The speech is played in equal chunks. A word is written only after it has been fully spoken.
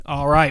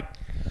All right.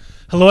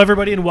 Hello,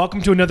 everybody, and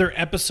welcome to another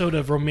episode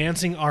of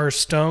Romancing Our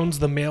Stones,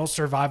 the male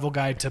survival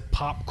guide to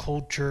pop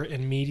culture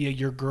and media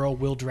your girl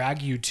will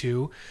drag you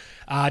to.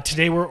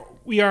 Today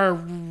we are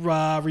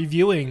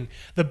reviewing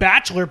The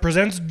Bachelor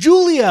Presents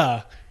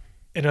Julia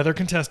and other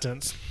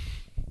contestants.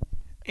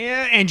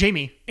 And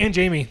Jamie. And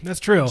Jamie,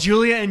 that's true.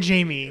 Julia and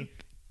Jamie.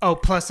 Oh,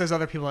 plus there's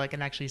other people that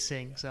can actually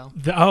sing. So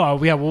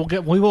we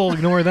will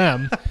ignore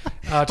them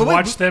to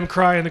watch them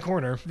cry in the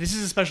corner. This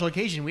is a special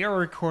occasion. We are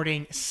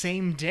recording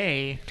same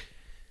day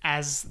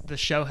as the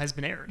show has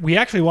been aired. We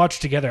actually watched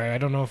together. I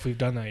don't know if we've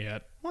done that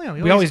yet. Well,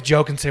 yeah, we always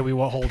joke and say we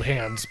won't hold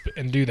hands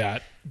and do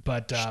that,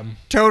 but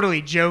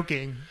totally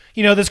joking.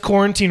 You know, this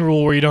quarantine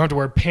rule where you don't have to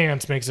wear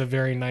pants makes it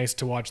very nice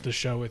to watch the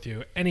show with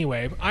you.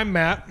 Anyway, I'm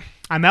Matt.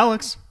 I'm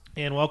Alex.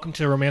 And welcome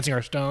to Romancing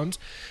Our Stones.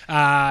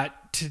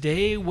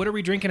 Today, what are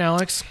we drinking,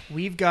 Alex?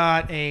 We've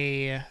got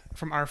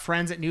from our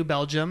friends at New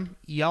Belgium.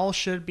 Y'all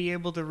should be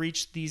able to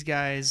reach these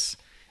guys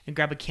and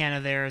grab a can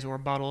of theirs or a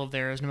bottle of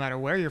theirs no matter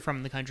where you're from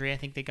in the country. I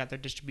think they got their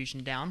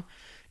distribution down.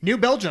 New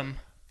Belgium.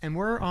 And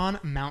we're on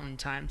Mountain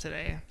Time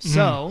today.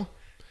 So,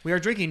 we are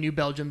drinking New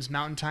Belgium's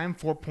Mountain Time,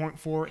 4.4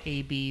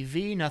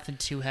 ABV. Nothing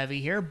too heavy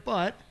here,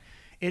 but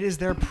it is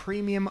their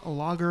premium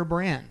lager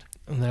brand.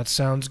 And that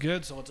sounds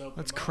good, so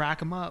let's crack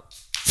them up.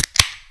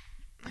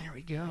 There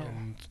we go.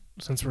 And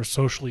since we're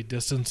socially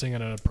distancing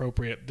at an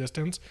appropriate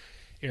distance,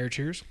 air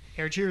cheers.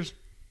 Air cheers.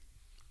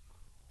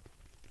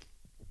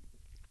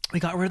 We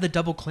got rid of the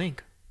double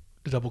clink.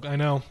 I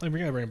know. We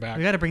gotta bring it back.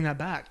 We gotta bring that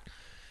back.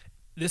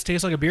 This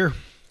tastes like a beer.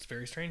 It's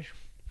very strange.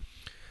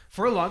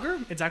 For a lager,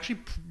 it's actually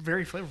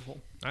very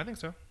flavorful. I think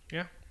so.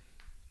 Yeah.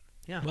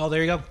 Yeah. Well,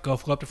 there you go. Go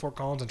up to Fort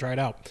Collins and try it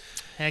out.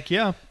 Heck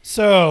yeah.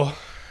 So,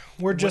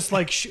 we're just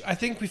I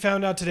think we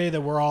found out today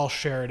that we're all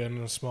Sheridan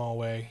in a small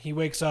way. He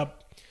wakes up,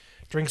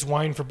 drinks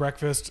wine for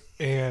breakfast,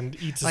 and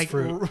eats his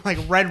fruit. Like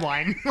red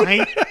wine,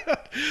 right?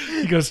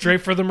 He goes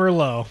straight for the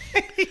Merlot.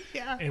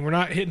 Yeah. And we're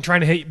not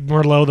trying to hate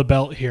Merlot the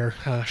belt here,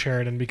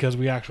 Sheridan, because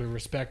we actually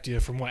respect you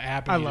from what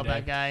happened. I love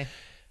that guy.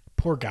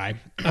 Poor guy.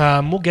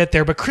 We'll get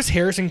there. But Chris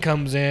Harrison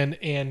comes in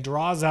and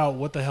draws out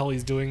what the hell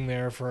he's doing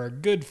there for a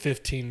good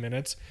 15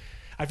 minutes.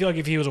 I feel like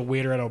if he was a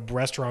waiter at a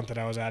restaurant that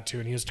I was at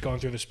and he was going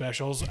through the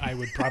specials, I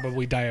would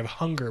probably die of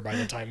hunger by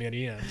the time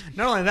he ends.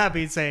 Not only that, but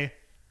he'd say,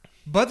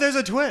 but there's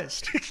a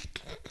twist.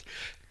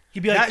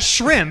 He'd be like, that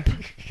shrimp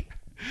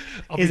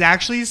is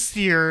actually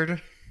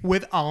seared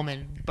with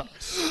almond butter.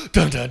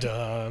 Dun, dun,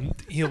 dun.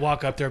 He'll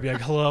walk up there and be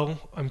like, hello,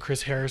 I'm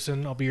Chris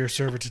Harrison. I'll be your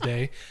server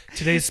today.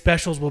 Today's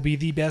specials will be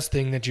the best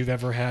thing that you've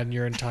ever had in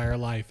your entire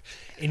life.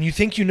 And you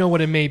think you know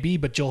what it may be,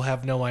 but you'll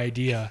have no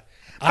idea.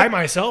 I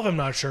myself am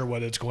not sure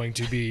what it's going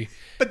to be.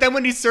 But then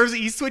when he serves it,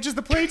 he switches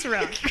the plates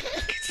around.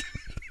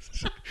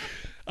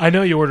 I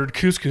know you ordered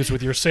couscous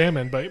with your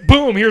salmon, but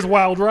boom, here's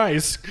wild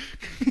rice.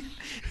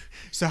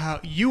 So how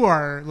you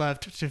are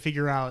left to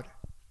figure out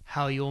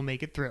how you'll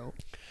make it through.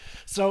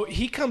 So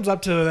he comes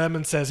up to them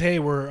and says, hey,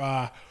 we're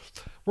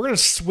going to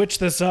switch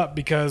this up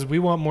because we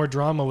want more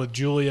drama with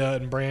Julia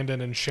and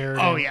Brandon and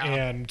Sheridan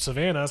and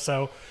Savannah.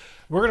 So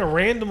we're going to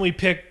randomly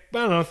pick,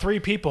 3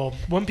 people.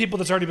 One people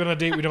that's already been on a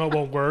date we know it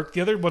won't work.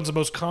 The other one's the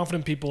most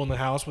confident people in the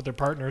house with their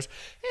partners.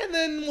 And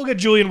then we'll get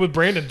Julian with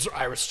Brandon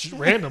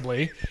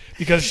randomly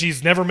because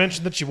she's never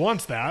mentioned that she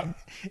wants that.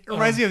 It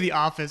reminds me of The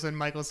Office when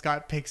Michael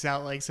Scott picks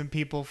out like some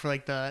people for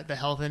like the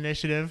health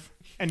initiative.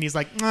 And he's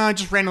like,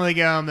 just randomly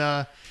get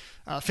them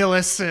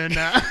Phyllis and...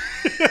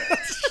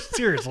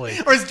 Seriously.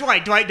 Or it's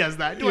Dwight. Dwight does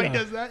that.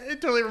 Does that. It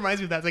totally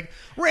reminds me of that. It's like,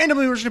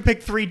 randomly we're just going to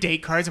pick 3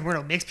 date cards and we're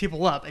going to mix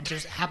people up. It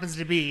just happens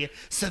to be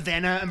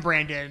Savannah and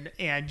Brandon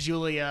and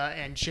Julia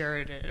and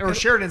Sheridan. Or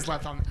Sheridan's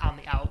left on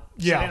the out.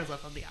 Yeah. Savannah's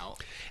left on the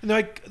out. And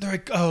they're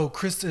like, oh,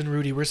 Chris and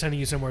Rudy, we're sending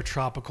you somewhere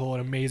tropical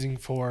and amazing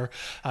for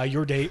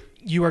your date.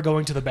 You are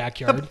going to the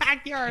backyard. The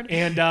backyard.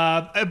 And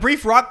a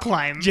brief rock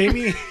climb.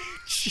 Jamie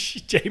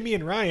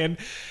and Ryan,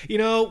 we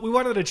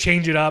wanted to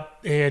change it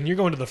up, and you're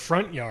going to the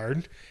front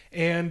yard.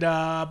 And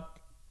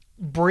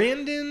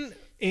Brandon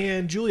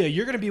and Julia,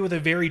 you're going to be with a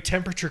very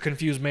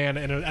temperature-confused man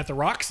at the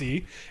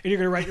Roxy, and you're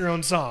going to write your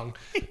own song.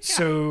 Yeah.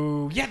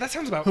 So, yeah, that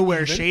sounds about Who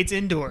wears shades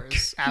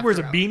indoors. He wears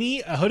a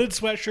beanie, a hooded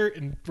sweatshirt,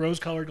 and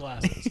rose-colored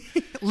glasses.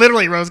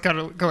 Literally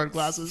rose-colored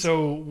glasses.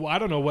 So, I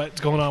don't know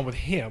what's going on with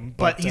him.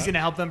 But he's going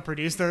to help them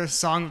produce their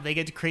song that they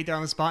get to create there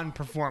on the spot and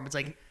perform. It's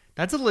like,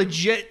 that's a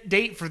legit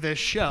date for this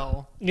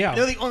show. Yeah.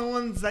 They're the only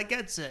ones that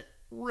gets it.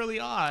 Really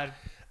odd.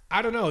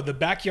 I don't know. The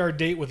backyard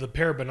date with a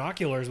pair of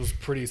binoculars was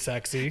pretty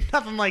sexy.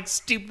 Nothing like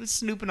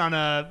snooping on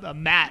a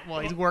mat while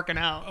he's working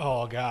out.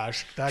 Oh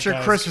gosh,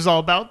 Chris was all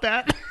about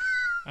that.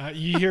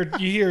 You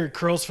hear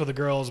curls for the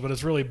girls, but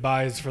it's really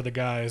buys for the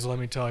guys. Let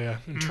me tell you,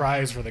 and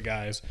tries for the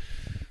guys.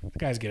 The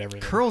guys get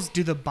everything. Curls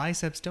do the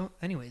biceps don't.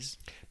 Anyways,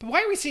 but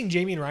why are we seeing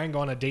Jamie and Ryan go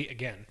on a date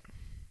again?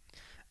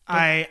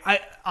 I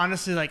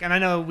honestly and I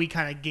know we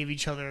kind of gave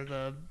each other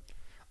the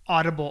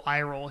audible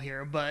eye roll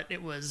here, but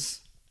it was.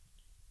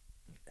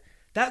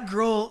 That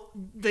girl,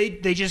 they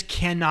just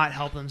cannot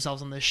help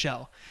themselves on this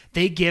show.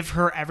 They give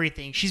her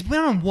everything. She's been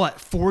on,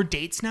 4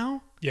 dates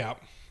now? Yeah.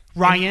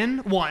 Ryan,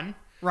 1.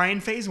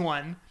 Ryan phase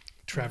 1.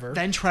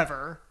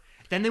 Trevor.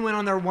 Then they went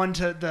on their one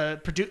to the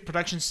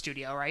production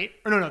studio, right?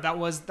 Or no, that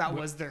was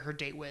her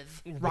date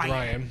with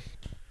Ryan.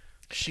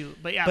 Shoot,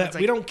 but yeah, but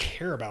we don't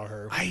care about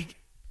her.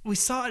 We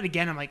saw it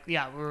again. I'm like,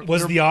 yeah.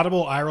 Was the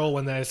audible eye roll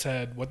when they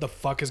said, "What the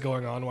fuck is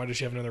going on? Why does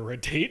she have another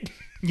date?"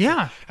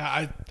 Yeah,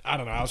 I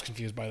don't know. I was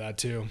confused by that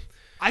too.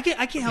 I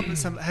can't help it.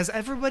 Has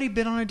everybody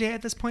been on a date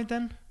at this point?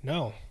 Then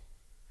no.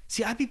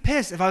 See, I'd be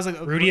pissed if I was like,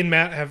 Rudy and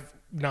Matt have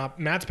not.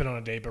 Matt's been on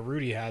a date, but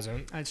Rudy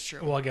hasn't. That's true.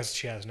 Well, I guess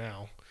she has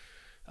now.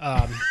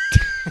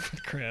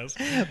 Chris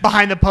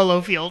behind the polo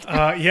field.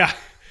 Yeah.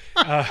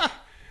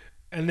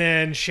 And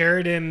then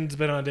Sheridan's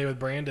been on a date with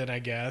Brandon, I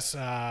guess.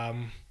 I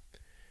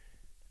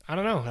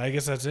don't know. I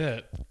guess that's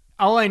it.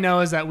 All I know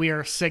is that we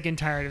are sick and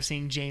tired of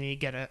seeing Jamie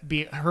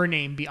her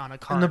name be on a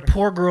card. And the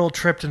poor girl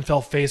tripped and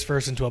fell face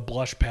first into a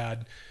blush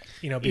pad,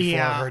 before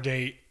her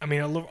date. I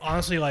mean,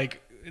 honestly,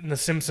 like in The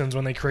Simpsons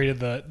when they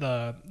created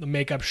the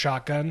makeup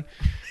shotgun,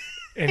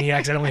 and he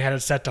accidentally had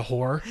it set to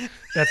whore.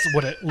 That's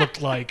what it looked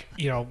like,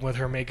 with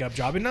her makeup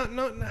job. And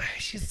no,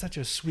 she's such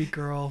a sweet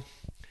girl.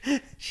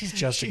 She's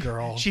just a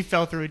girl. She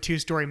fell through a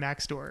 2-story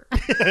Mac store.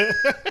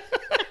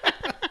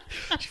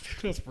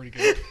 That's pretty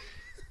good.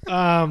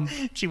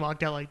 She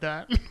walked out like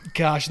that.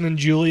 Gosh, and then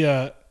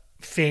Julia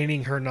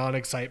feigning her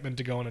non-excitement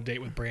to go on a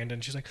date with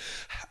Brandon. She's like,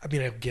 I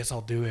mean, I guess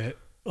I'll do it.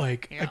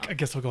 Like, yeah. I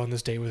guess I'll go on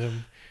this date with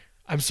him.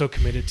 I'm so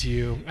committed to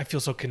you. I feel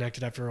so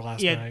connected after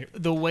last night.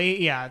 The way,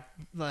 it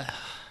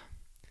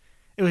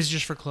was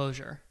just for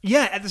closure.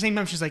 Yeah, at the same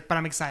time, she's like, but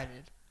I'm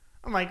excited.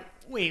 I'm like,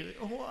 wait,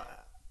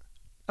 what?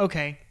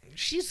 Okay.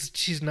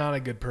 She's not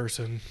a good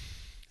person.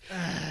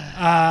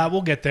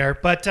 We'll get there.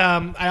 But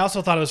I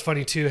also thought it was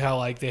funny, too, how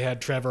like they had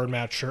Trevor and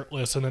Matt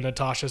shirtless, and then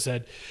Natasha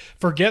said,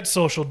 forget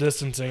social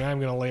distancing. I'm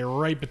going to lay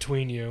right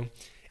between you.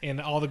 And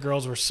all the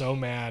girls were so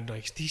mad.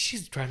 Like,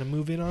 she's trying to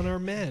move in on our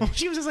men. Well,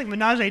 she was just like,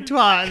 menage a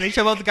trois. And they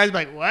show up, the guys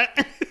like, what?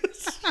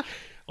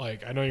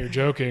 Like, I know you're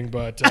joking,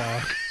 but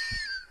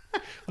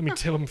let me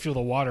feel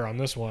the water on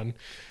this one.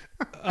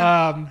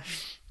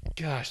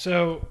 Gosh,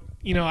 so...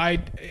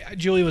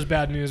 Julie was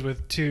bad news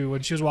with too.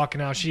 When she was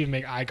walking out, she didn't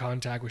make eye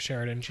contact with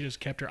Sheridan. She just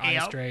kept her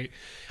eyes straight.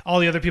 All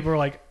the other people were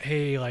like,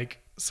 "Hey, like,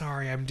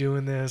 sorry, I'm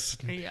doing this.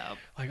 And,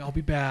 like, I'll be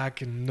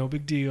back, and no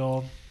big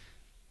deal."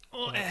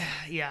 Well,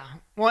 yeah.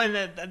 Well,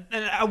 and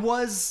I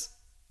was,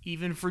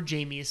 even for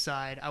Jamie's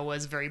side, I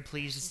was very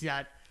pleased to see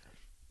that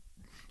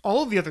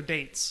all of the other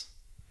dates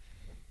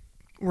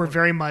were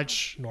very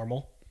much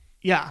normal.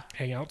 Yeah,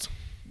 hangouts.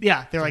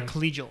 Yeah, they're like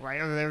collegial, right?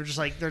 Or they're just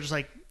like.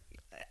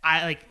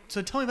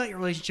 So tell me about your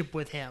relationship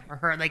with him or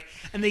her. Like,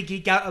 and they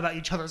geek out about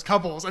each other's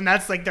couples, and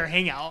that's like their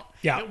hangout.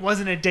 Yeah. It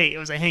wasn't a date, it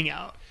was a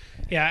hangout.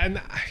 Yeah, and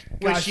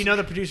which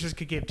the producers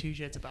could give two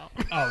shits about.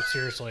 Oh,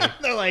 seriously.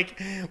 They're like,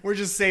 we're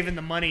just saving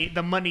the money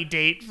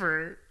date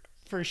for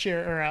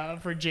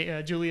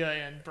Julia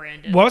and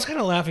Brandon. Well, I was kind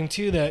of laughing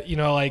too that,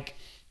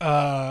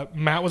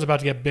 Matt was about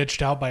to get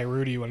bitched out by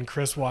Rudy when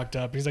Chris walked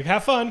up. He's like,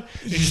 have fun.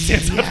 He just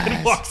stands up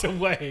and walks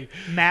away.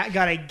 Matt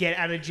got a get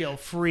out of jail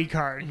free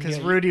card because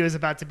Rudy was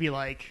about to be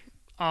like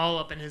all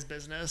up in his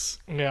business.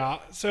 Yeah.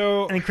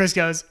 So. And Chris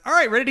goes, all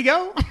right, ready to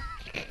go?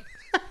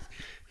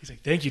 He's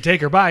like, thank you.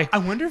 Take her. Bye. I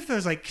wonder if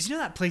there's like, because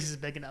that place is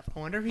big enough. I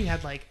wonder if he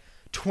had like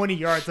 20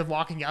 yards of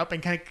walking up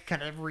and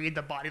kind of read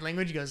the body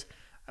language. He goes,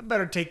 I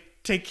better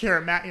take care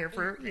of Matt here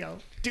for,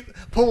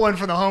 pull one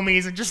for the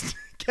homies and just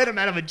get him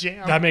out of a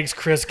jam. That makes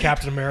Chris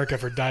Captain America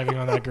for diving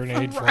on that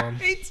grenade for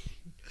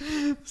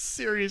him.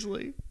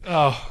 Seriously.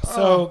 Oh,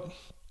 so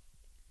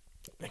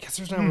I guess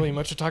there's not really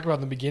much to talk about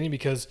in the beginning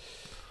because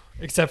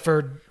except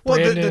for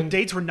Brandon. The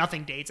dates were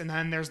nothing dates. And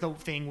then there's the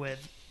thing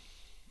with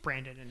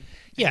Brandon.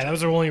 Yeah, that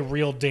was their only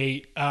real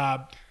date.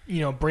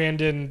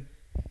 Brandon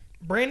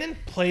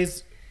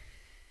plays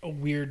a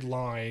weird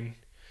line.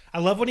 I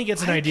love when he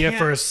gets an idea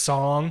for a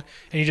song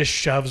and he just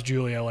shoves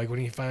Julia. Like when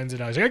he finds it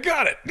out, he's like, I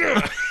got it.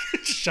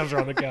 Just shoves her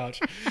on the couch.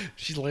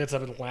 She lands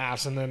up and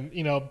laughs. And then,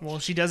 Well,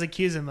 she does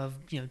accuse him of,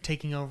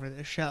 taking over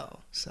the show.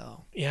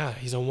 So. Yeah,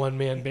 he's a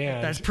one-man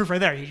band. That's proof right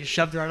there. He just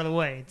shoved her out of the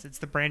way. It's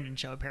the Brandon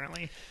show,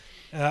 apparently.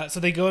 So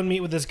they go and meet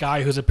with this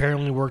guy who's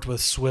apparently worked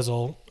with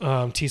Swizzle,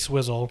 T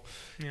Swizzle,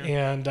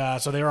 and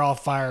so they were all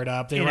fired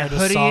up. They write a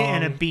hoodie a song,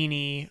 and a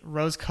beanie,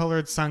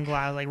 rose-colored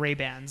sunglasses like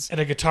Ray-Bans, and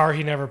a guitar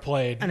he never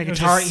played, and a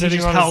guitar he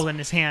just held in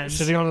his hands,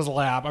 sitting on his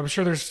lap. I'm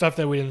sure there's stuff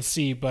that we didn't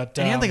see, but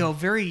and he had like a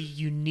very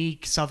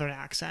unique Southern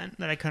accent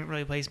that I couldn't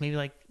really place, maybe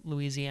like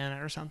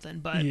Louisiana or something.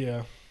 But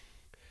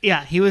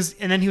yeah, he was,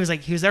 and then he was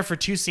there for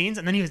 2 scenes,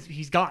 and then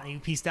he's gone. He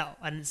pieced out.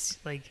 I didn't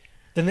like.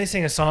 Then they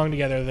sang a song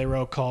together they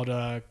wrote called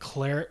It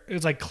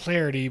was like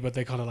Clarity, but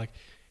they called it like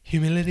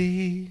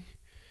Humility.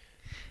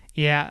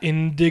 Yeah.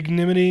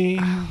 Indignity.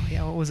 Oh,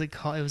 yeah, what was it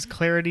called? It was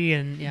Clarity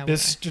and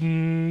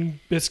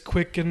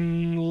Bisquick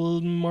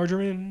and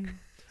Margarine.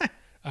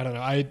 I don't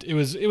know. It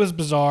was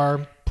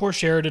bizarre. Poor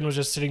Sheridan was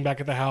just sitting back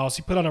at the house.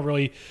 He put on a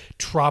really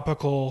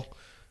tropical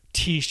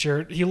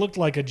t-shirt. He looked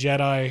like a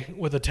Jedi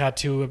with a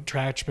tattoo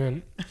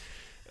attachment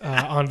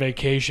on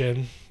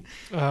vacation.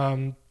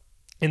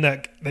 And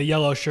the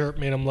yellow shirt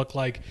made him look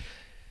like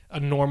a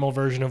normal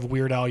version of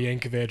Weird Al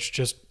Yankovic,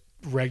 just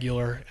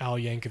regular Al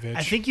Yankovic.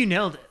 I think you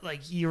nailed it.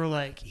 Like, you were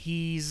like,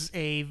 he's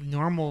a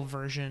normal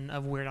version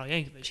of Weird Al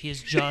Yankovic. He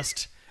is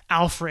just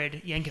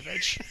Alfred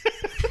Yankovic.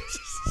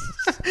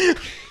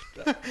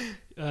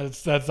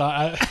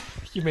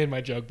 You made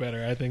my joke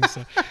better. I think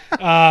so.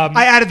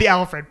 I added the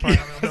Alfred part.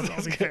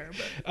 I'll be fair.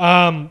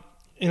 And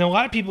a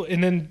lot of people,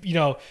 and then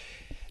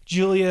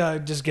Julia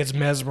just gets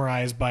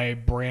mesmerized by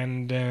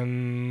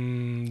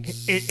Brandon.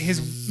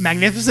 His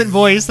magnificent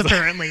voice,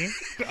 apparently,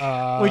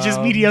 which is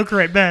mediocre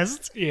at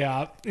best.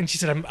 Yeah, and she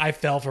said, "I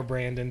fell for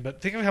Brandon,"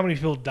 but think of how many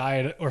people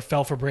died or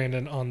fell for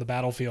Brandon on the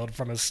battlefield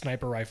from his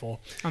sniper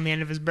rifle on the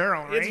end of his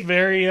barrel. Right?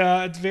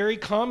 It's very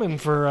common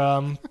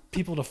for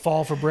people to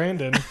fall for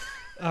Brandon.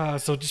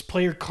 So just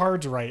play your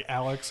cards right,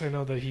 Alex. I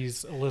know that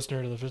he's a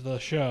listener to the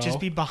show.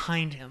 Just be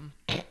behind him.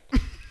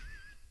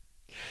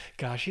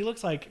 Gosh, he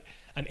looks like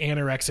an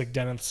anorexic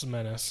Dennis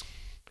Menace.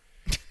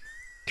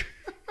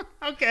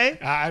 Okay.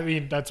 I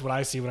mean, that's what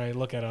I see when I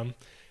look at him.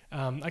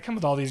 I come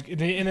with all these, and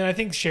then I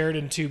think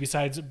Sheridan too.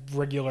 Besides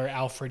regular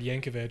Alfred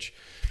Yankovic,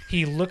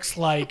 he looks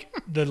like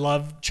the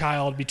love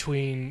child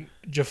between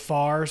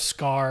Jafar,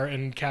 Scar,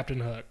 and Captain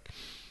Hook.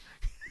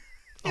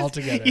 All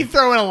together. You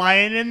throwing a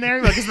lion in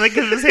there because of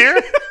his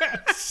hair?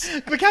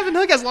 But Captain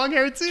Hook has long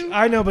hair too.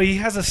 I know, but he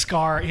has a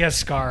scar. He has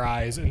scar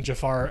eyes and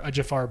a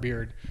Jafar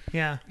beard.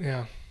 Yeah.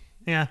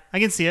 Yeah. I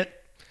can see it.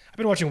 I've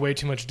been watching way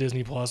too much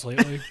Disney Plus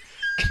lately.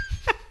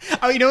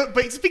 Oh, you know what?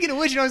 But speaking of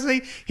which, he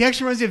actually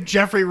reminds me of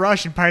Jeffrey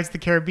Rush in Pirates of the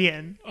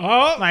Caribbean.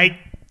 Oh, like,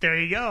 there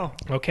you go.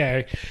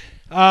 Okay.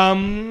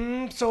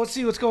 So let's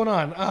see what's going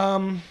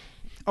on.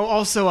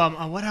 Also,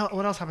 what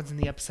else happens in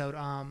the episode?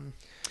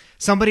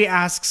 Somebody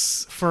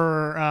asks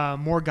for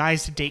more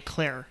guys to date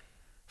Claire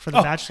for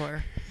The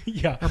Bachelor.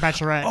 Yeah. Or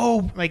Bachelorette.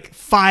 Oh. Like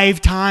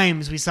 5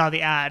 times we saw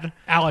the ad.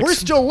 Alex. We're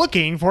still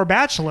looking for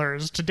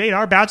bachelors to date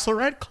our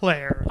Bachelorette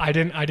Claire. I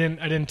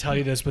didn't tell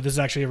you this, but this is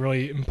actually a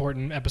really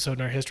important episode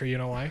in our history. You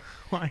know why?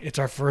 Why? It's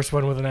our first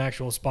one with an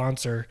actual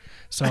sponsor.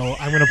 So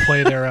I'm going to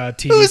play their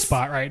TV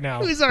spot right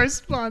now. Who's our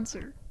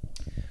sponsor?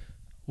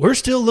 We're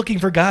still looking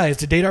for guys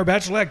to date our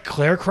Bachelorette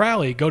Claire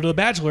Crowley. Go to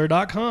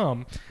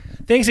thebachelor.com.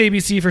 Thanks,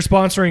 ABC, for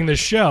sponsoring this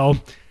show.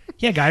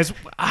 Yeah, guys,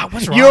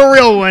 what's wrong? You're a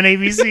real one,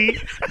 ABC.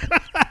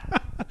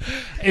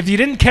 If you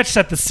didn't catch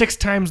that the 6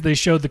 times they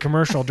showed the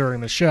commercial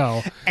during the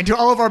show. And to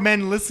all of our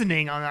men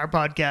listening on our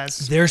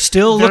podcast. They're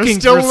still looking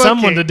for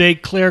someone to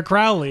date Claire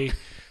Crowley.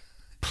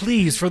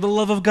 Please, for the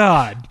love of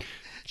God.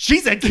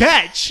 She's a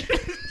catch.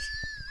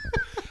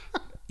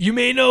 You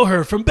may know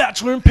her from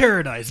Bachelor in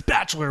Paradise,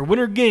 Bachelor,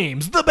 Winter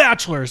Games, The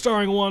Bachelor,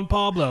 starring Juan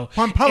Pablo.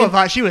 Juan Pablo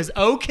thought she was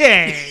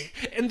okay.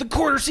 And the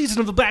quarter season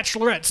of The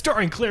Bachelorette,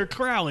 starring Claire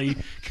Crowley.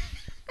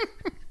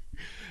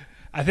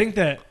 Do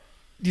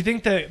you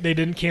think that they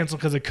didn't cancel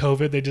because of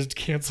COVID? They just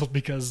canceled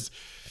because,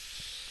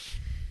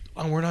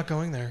 we're not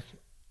going there.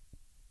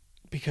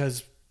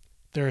 Because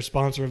they're a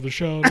sponsor of the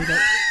show.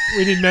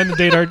 We need men to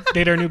date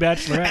our new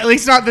Bachelorette. At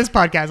least not this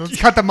podcast. Let's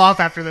cut them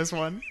off after this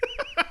one.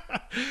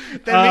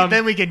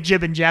 Then we can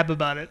jib and jab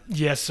about it.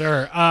 Yes,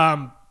 sir.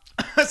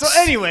 So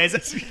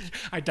anyways,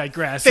 I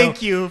digress.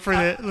 Thank you for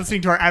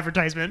listening to our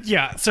advertisement.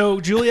 Yeah, so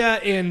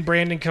Julia and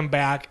Brandon come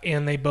back,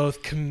 and they both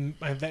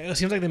it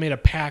seems like they made a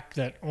pact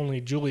that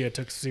only Julia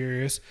took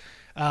serious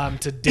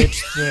to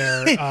ditch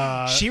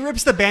their... she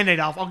rips the Band-Aid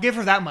off. I'll give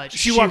her that much.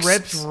 She walks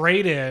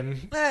straight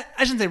in. I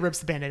shouldn't say rips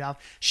the Band-Aid off.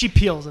 She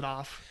peels it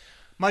off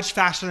much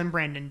faster than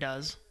Brandon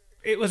does.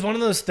 It was one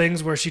of those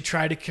things where she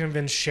tried to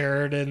convince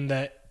Sheridan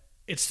that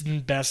it's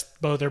in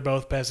their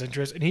both best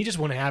interests, and he just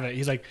wouldn't have it.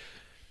 He's like...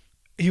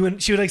 She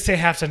would say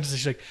half sentences.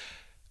 She's like,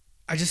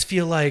 I just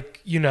feel like,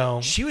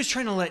 She was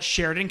trying to let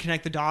Sheridan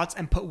connect the dots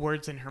and put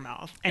words in her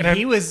mouth. And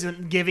he was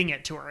giving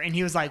it to her. And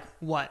he was like,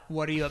 what?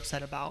 What are you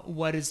upset about?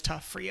 What is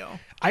tough for you?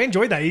 I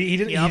enjoyed that. He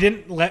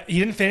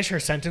didn't finish her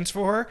sentence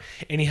for her.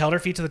 And he held her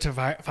feet to the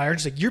fire. And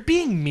she's like, you're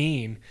being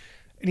mean.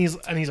 And he's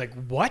like,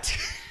 what?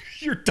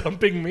 You're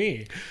dumping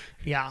me.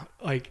 Yeah.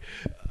 Like,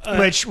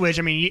 which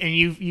I mean, and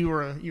you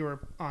were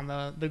on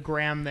the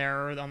gram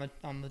there, or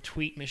on the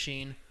tweet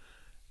machine.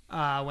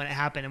 When it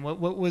happened, and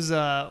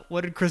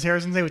what did Chris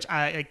Harrison say? Which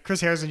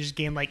Chris Harrison just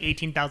gained like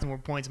 18,000 more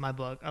points in my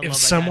book. If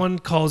someone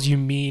calls you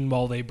mean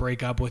while they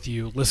break up with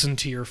you, listen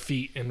to your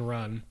feet and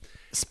run.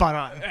 Spot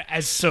on.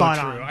 As so Spot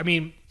true. On. I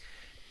mean,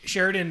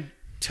 Sheridan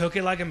took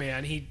it like a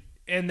man. He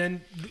didn't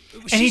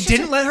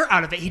let her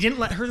out of it. He didn't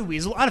let her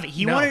weasel out of it.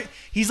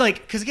 He's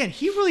like, because again,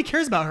 he really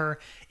cares about her.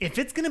 If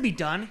it's gonna be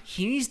done,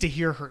 he needs to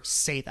hear her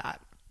say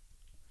that.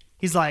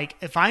 He's like,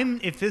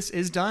 if this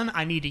is done,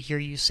 I need to hear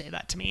you say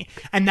that to me.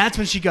 And that's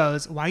when she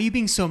goes, why are you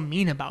being so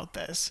mean about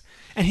this?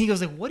 And he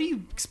goes like, what do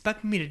you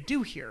expect me to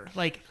do here?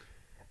 Like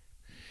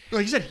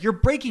you said, you're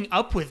breaking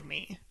up with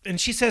me. And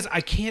she says,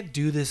 I can't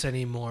do this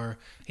anymore.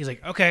 He's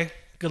like, okay,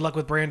 good luck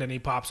with Brandon. He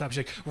pops up.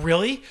 She's like,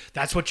 really?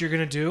 That's what you're going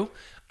to do?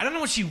 I don't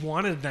know what she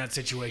wanted in that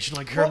situation.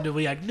 Like her to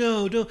be like,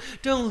 no,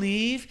 don't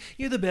leave.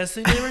 You're the best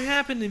thing that ever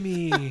happened to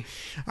me.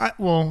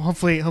 Well,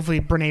 hopefully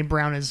Brene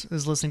Brown is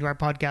listening to our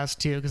podcast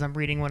too, because I'm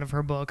reading one of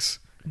her books,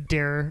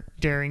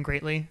 Daring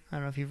Greatly. I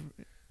don't know if you've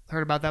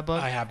Heard about that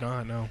book? I have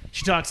not, no.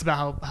 She talks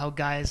about how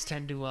guys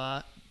tend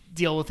to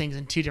deal with things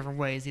in two different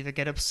ways. Either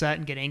get upset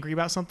and get angry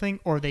about something,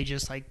 or they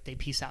just like they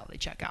peace out, they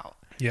check out.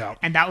 Yeah.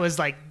 And that was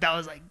like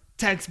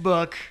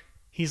textbook.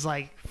 He's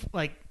like,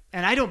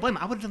 and I don't blame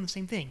him. I would have done the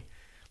same thing.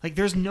 Like,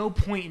 there's no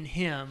point in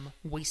him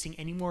wasting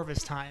any more of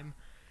his time.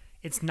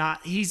 It's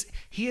not.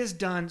 He has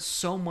done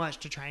so much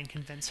to try and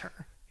convince her.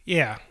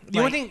 Yeah. The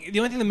only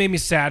thing that made me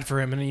sad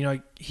for him,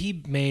 and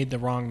he made the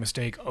wrong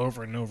mistake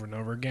over and over and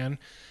over again.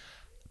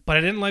 But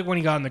I didn't like when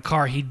he got in the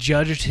car. He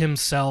judged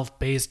himself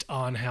based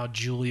on how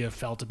Julia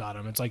felt about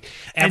him. It's like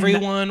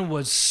everyone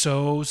was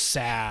so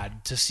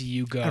sad to see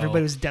you go.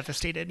 Everybody was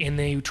devastated, and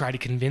they tried to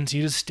convince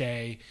you to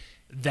stay.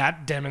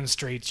 That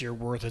demonstrates your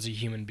worth as a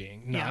human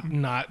being,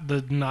 not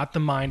the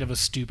mind of a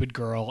stupid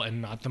girl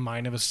and not the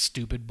mind of a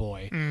stupid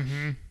boy.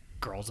 Mm-hmm.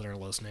 Girls that are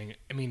listening,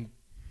 I mean,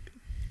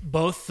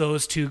 both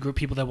those two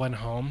people that went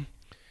home,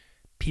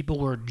 people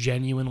were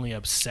genuinely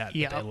upset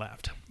that they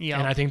left. Yeah.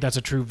 And I think that's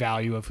a true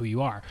value of who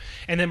you are.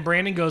 And then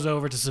Brandon goes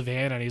over to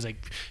Savannah and he's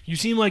like, you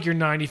seem like you're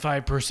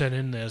 95%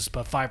 in this,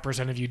 but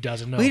 5% of you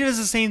doesn't know. Well, he does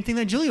the same thing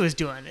that Julia was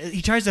doing.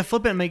 He tries to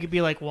flip it and make it be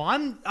like, well,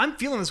 I'm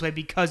feeling this way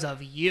because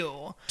of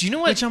you. Do you know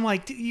what? Which I'm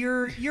like,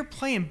 you're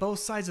playing both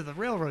sides of the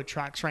railroad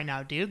tracks right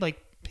now, dude.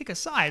 Like, pick a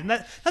side. And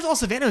that's all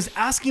Savannah was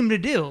asking him to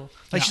do.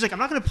 Like, she's like, I'm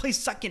not going to play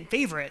second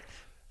favorite.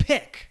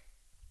 Pick.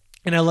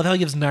 And I love how he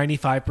gives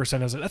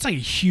 95% as that's like a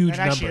huge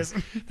number.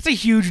 That's a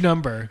huge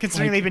number.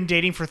 Considering they've been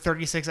dating for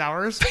 36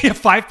 hours. Yeah,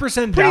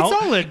 5% doubt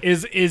solid.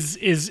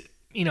 is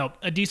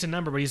a decent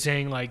number, but he's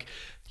saying like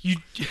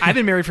I've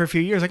been married for a few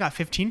years. I got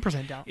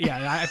 15% doubt.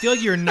 Yeah, I feel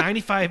like you're a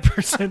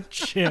 95%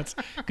 chance.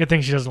 Good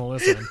thing she doesn't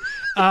listen.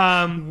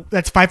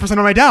 That's 5% of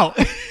my doubt.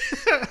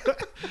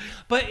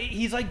 But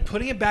he's like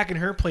putting it back in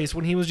her place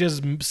when he was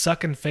just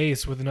sucking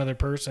face with another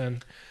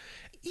person.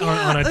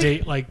 On a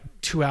date like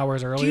 2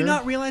 hours earlier. Do you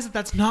not realize that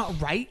that's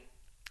not right?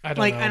 I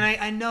don't know. And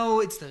I know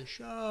it's the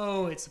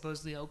show, it's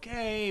supposedly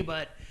okay,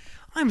 but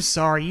I'm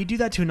sorry, you do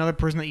that to another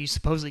person that you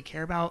supposedly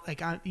care about.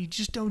 Like, you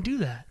just don't do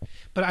that.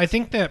 But I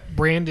think that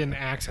Brandon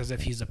acts as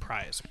if he's a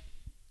prize.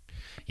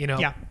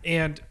 Yeah.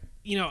 And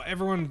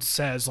everyone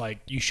says like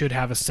you should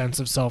have a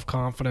sense of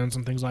self-confidence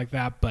and things like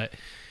that, but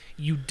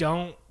you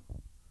don't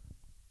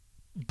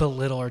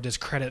belittle or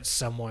discredit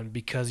someone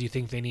because you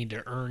think they need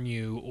to earn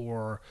you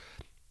or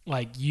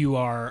like you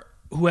are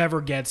whoever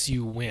gets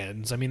you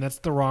wins. I mean, that's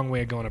the wrong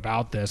way of going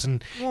about this.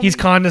 And he's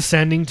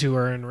condescending to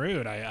her and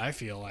rude, I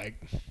feel like.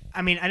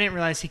 I mean, I didn't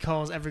realize he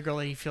calls every girl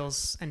that he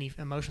feels any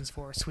emotions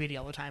for sweetie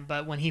all the time.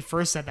 But when he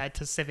first said that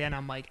to Savannah,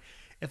 I'm like,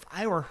 if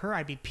I were her,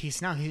 I'd be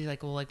peacing out. He's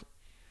like, well, like,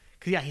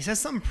 because he says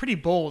something pretty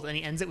bold and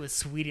he ends it with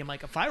sweetie. I'm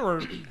like, if I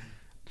were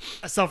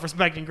a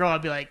self-respecting girl,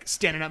 I'd be like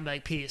standing up and be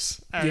like,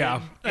 peace.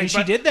 And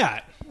she did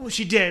that. Well,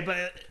 she did,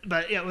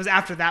 but it was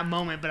after that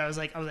moment. But I was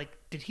like,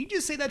 did he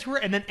just say that to her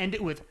and then end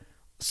it with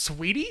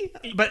sweetie?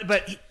 But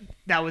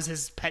that was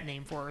his pet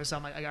name for her, so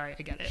I'm like, all right,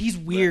 I get it. He's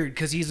weird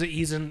because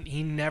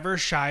he never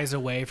shies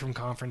away from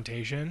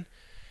confrontation,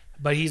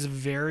 but he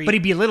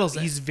belittles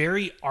it. He's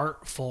very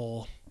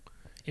artful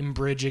in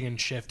bridging and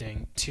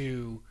shifting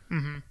to,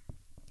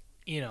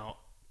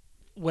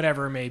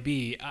 whatever it may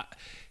be.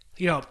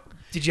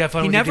 Did you have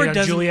fun with your date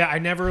on Julia? I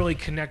never really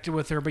connected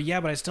with her, but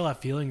I still have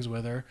feelings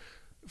with her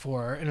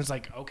for her, and it's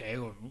like, okay,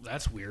 well,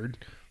 that's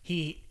weird.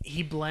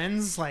 He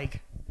blends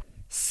like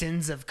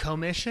sins of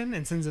commission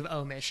and sins of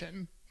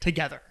omission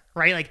together,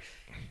 right? Like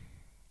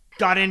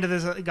got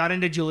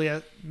into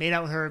Julia, made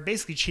out with her,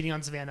 basically cheating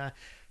on Savannah,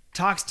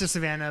 talks to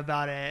Savannah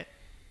about it,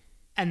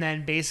 and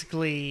then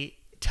basically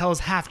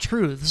tells half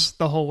truths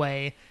the whole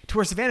way to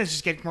where Savannah's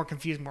just getting more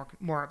confused,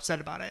 more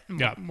upset about it,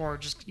 more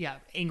just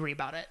angry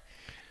about it.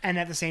 And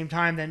at the same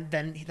time,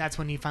 then that's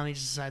when he finally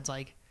just decides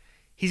like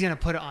he's gonna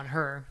put it on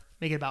her,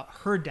 make it about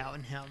her doubt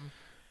in him.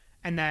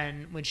 And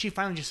then when she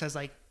finally just says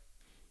like,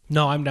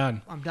 "No, I'm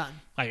done.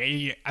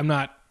 Like I'm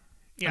not.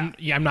 Yeah.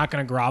 I'm not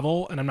going to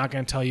grovel, and I'm not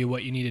going to tell you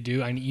what you need to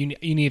do. You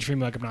need to treat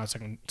me like I'm not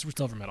a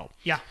silver medal."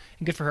 Yeah,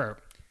 and good for her.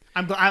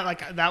 I'm glad.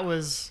 Like that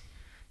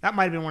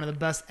might have been one of the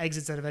best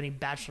exits out of any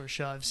Bachelor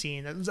show I've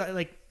seen. That was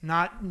like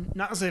not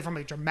necessarily from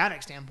a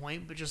dramatic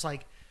standpoint, but just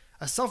like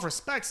a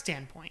self-respect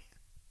standpoint.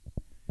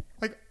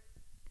 Like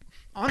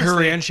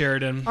honestly, her and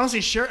Sheridan.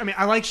 Honestly, I mean,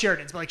 I like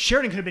Sheridan's, but like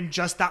Sheridan could have been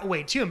just that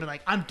way too, and been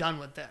like, "I'm done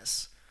with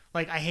this.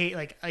 Like I hate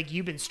like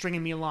you've been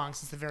stringing me along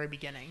since the very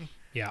beginning."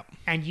 Yeah.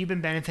 And you've been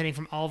benefiting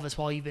from all of this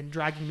while you've been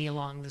dragging me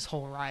along this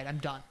whole ride. I'm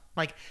done.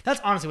 Like, that's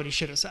honestly what he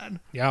should have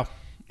said. Yeah.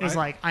 It's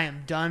like, I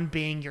am done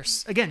being your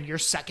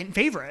second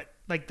favorite.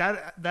 Like,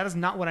 that is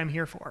not what I'm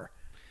here for.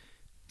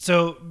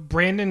 So,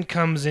 Brandon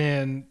comes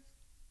in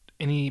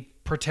and he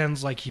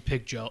pretends like he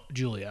picked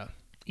Julia.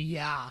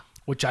 Yeah.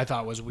 Which I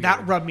thought was weird.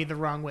 That rubbed me the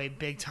wrong way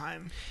big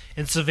time.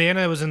 And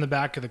Savannah was in the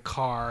back of the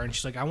car and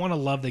she's like, "I want a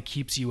love that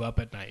keeps you up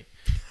at night."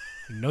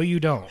 No, you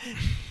don't.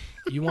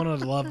 You want a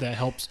love that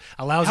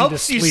allows you to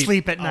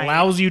sleep at night.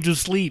 Allows you to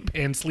sleep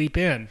and sleep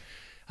in.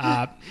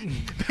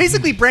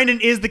 Basically, Brandon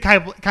is the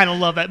kind of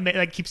love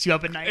that keeps you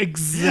up at night.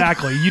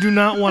 Exactly. You do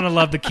not want a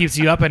love that keeps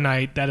you up at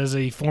night. That is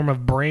a form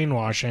of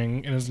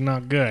brainwashing and is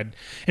not good.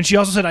 And she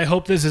also said, I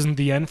hope this isn't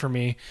the end for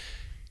me.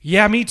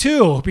 Yeah, me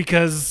too.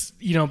 Because,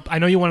 I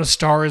know you want a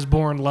Star is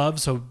Born love.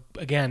 So,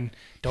 again,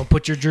 don't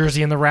put your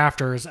jersey in the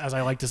rafters, as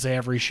I like to say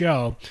every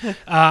show.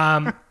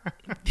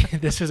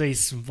 This is a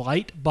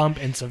slight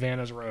bump in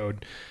Savannah's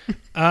road.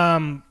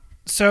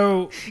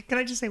 So, can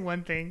I just say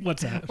one thing?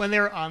 What's that? When they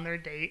were on their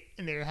date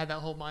and they had that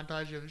whole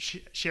montage of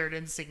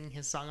Sheridan singing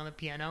his song on the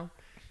piano,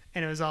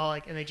 and it was all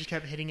and they just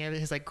kept hitting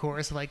his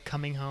chorus of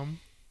coming home.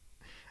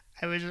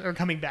 Or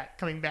coming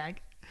back.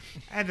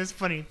 I had this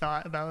funny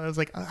thought about it. I was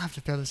like, I'll have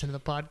to throw this into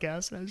the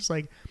podcast. And I was just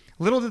like,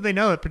 little did they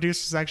know that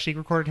producers actually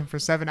recorded him for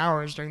 7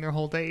 hours during their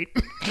whole date,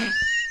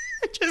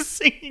 just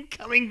singing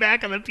 "Coming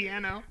Back" on the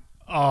piano.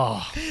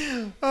 Oh,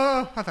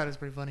 I thought it was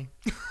pretty funny.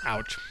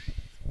 Ouch.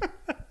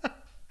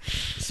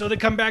 So they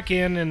come back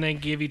in and they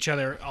give each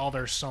other all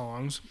their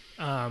songs.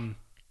 I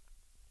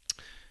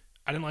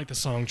didn't like the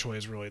song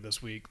choice really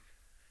this week.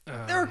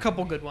 There are a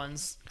couple good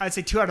ones. I'd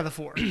say 2 out of the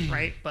 4,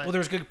 right? But well,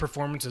 there's good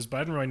performances, but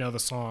I didn't really know the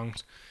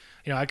songs.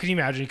 I could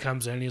imagine he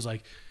comes in and he's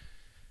like,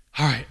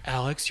 all right,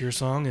 Alex, your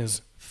song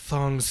is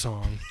Thong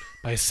Song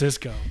by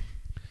Cisco.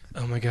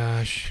 Oh my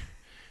gosh.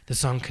 This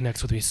song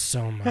connects with me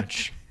so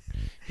much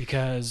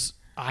because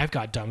I've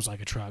got dumbs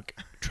like a truck,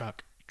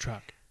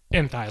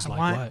 and thighs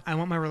what? I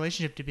want my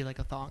relationship to be like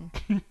a thong.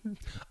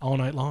 All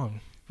night long.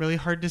 Really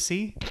hard to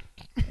see,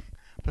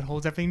 but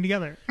holds everything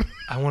together.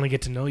 I want to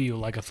get to know you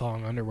like a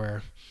thong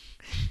underwear.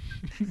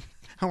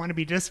 I want to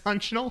be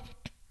dysfunctional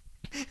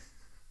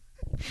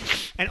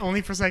and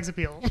only for sex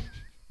appeal.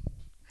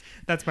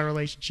 That's my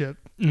relationship.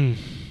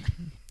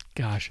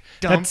 Gosh.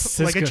 Dump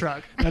like a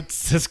truck. That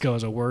Cisco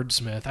is a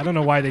wordsmith. I don't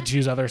know why they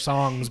choose other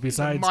songs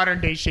besides...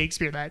 modern day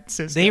Shakespeare, that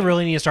Cisco. They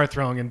really need to start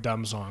throwing in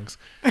dumb songs.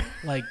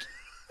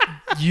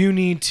 You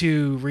need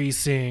to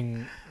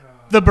re-sing...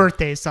 the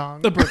birthday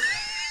song.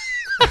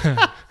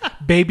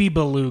 Baby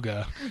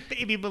Beluga.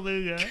 Baby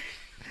Beluga.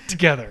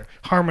 Together.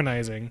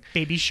 Harmonizing.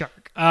 Baby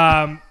Shark.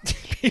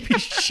 Baby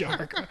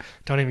Shark.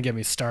 Don't even get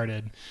me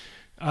started.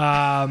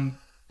 Or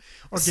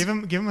give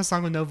him a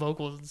song with no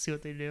vocals and see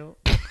what they do.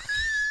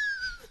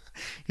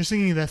 You're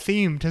singing the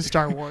theme to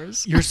Star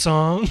Wars. Your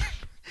song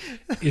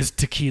is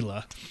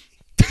Tequila.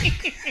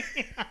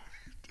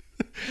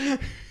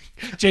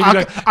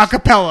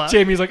 Acapella.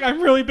 Jamie's like,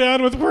 I'm really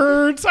bad with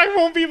words. I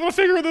won't be able to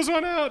figure this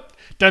one out.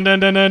 Dun dun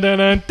dun dun dun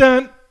dun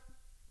dun.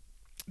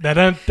 Dun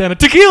dun dun.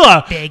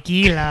 Tequila.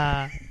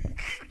 Tequila.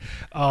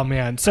 Oh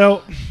man.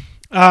 So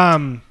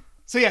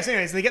yes.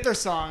 Anyways, they get their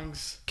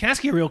songs. Can I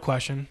ask you a real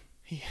question?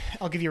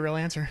 I'll give you a real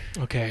answer.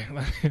 Okay.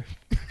 I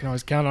can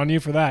always count on you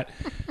for that.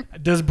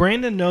 Does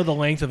Brandon know the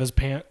length of his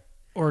pant,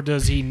 or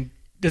does he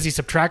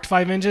subtract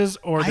 5 inches,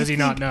 or does he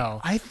not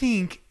know? I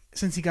think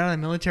since he got out of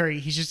the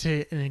military, he's just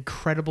an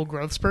incredible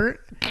growth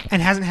spurt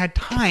and hasn't had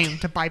time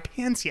to buy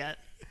pants yet.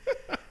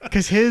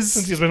 Because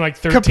since he's been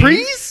 13.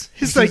 Capris,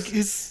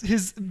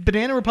 his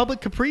Banana Republic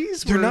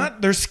capris,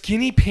 they're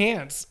skinny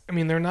pants. I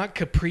mean, they're not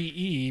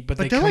capri-y, but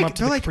they come up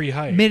to the capri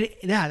height.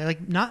 They're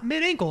not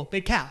mid ankle,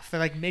 mid calf.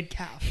 They're mid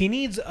calf. He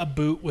needs a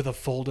boot with a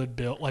folded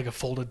build, like a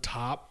folded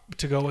top,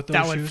 to go with those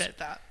shoes. That would fit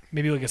that.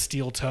 Maybe a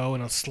steel toe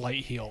and a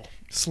slight heel.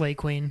 Slay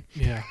Queen.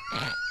 Yeah.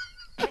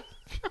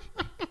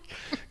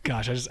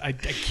 Gosh, I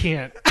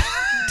can't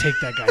take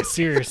that guy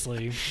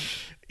seriously.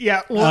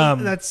 Yeah, well,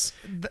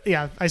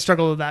 I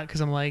struggle with that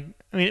because I'm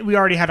we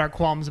already had our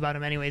qualms about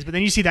him anyways, but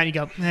then you see that and you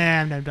go,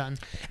 I'm done.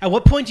 At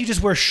what point do you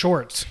just wear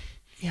shorts?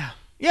 Yeah.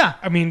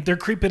 I mean, they're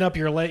creeping up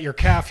your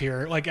calf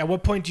here. At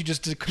what point do you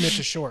just commit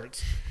to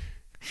shorts?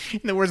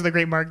 In the words of the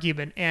great Mark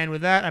Cuban, and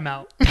with that, I'm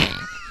out.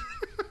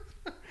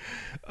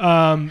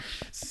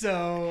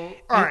 So,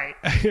 all right.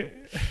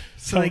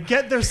 So they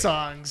get their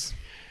songs.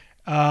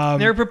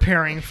 They're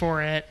preparing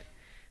for it.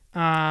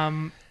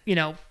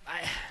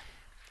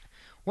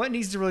 What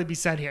needs to really be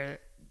said here?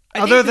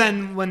 Other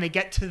than when they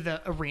get to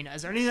the arena.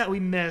 Is there anything that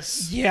we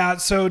miss? Yeah,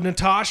 so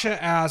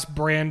Natasha asked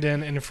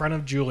Brandon in front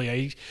of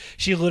Julia.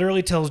 She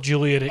literally tells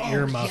Julia to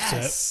earmuffs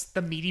it.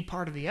 The meaty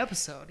part of the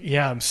episode.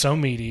 Yeah, I'm so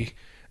meaty.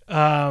 She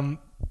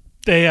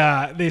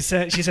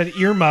said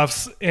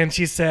earmuffs, and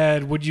she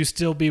said, would you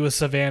still be with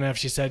Savannah if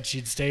she said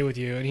she'd stay with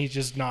you? And he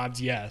just nods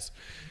yes.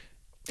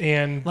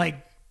 And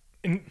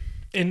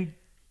and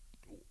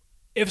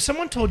if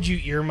someone told you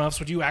earmuffs,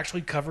 would you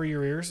actually cover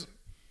your ears?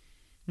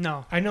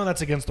 No. I know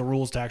that's against the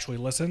rules to actually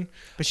listen.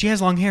 But she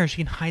has long hair. She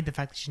can hide the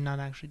fact that she's not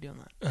actually doing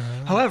that.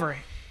 However,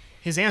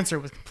 his answer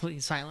was completely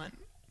silent.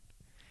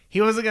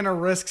 He wasn't going to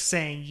risk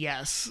saying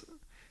yes.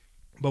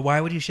 But why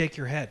would you shake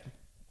your head?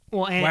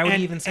 Well, why would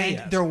he even say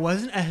yes? There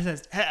wasn't a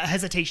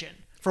hesitation,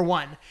 for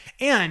one.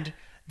 And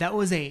that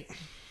was and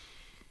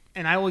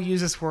I will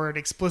use this word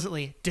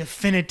explicitly,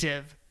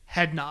 definitive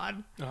head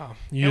nod. Oh,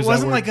 it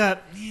wasn't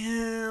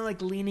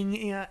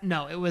leaning.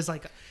 No, it was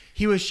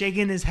he was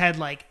shaking his head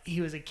like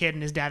he was a kid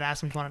and his dad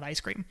asked him if he wanted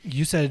ice cream.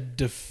 You said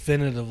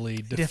definitively.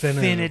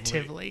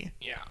 Definitively.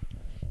 Yeah.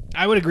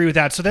 I would agree with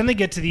that. So then they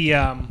get to the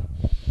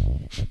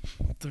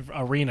the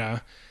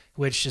arena,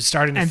 which is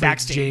starting to freak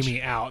backstage.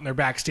 Jamie out. And they're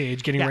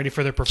backstage getting ready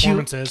for their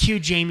performances. Cue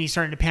Jamie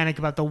starting to panic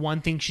about the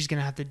one thing she's going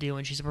to have to do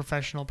when she's a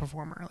professional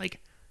performer. Like,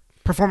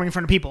 performing in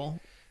front of people.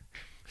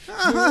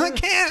 I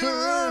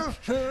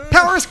can't.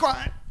 Power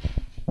squat.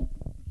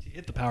 She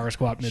hit the power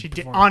squat She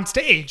did on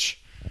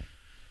stage.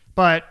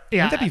 But,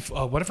 yeah. Wouldn't that be,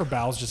 what if her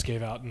bowels just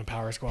gave out in a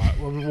power squat?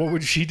 What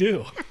would she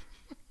do?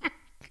 You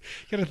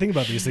got to think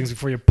about these things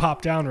before you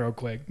pop down real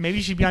quick.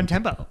 Maybe she'd be on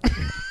tempo.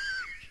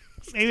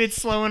 Maybe it's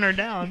slowing her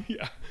down.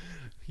 Yeah.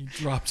 You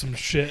drop some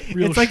shit.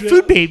 It's like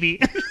Food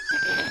Baby.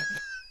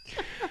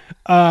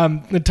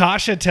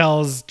 Natasha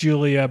tells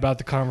Julia about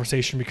the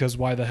conversation because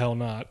why the hell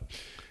not?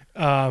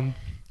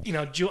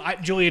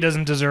 Julia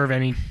doesn't deserve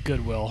any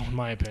goodwill, in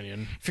my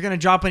opinion. If you're going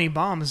to drop any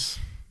bombs,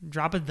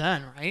 drop it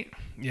then, right?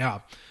 Yeah.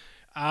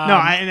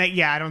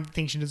 I don't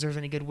think she deserves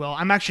any goodwill.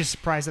 I'm actually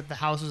surprised that the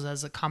house was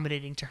as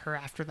accommodating to her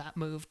after that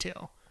move too.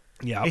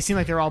 Yeah, they seem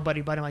like they're all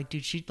buddy buddy. I'm like,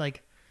 dude, you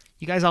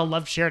guys all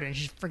loved Sheridan.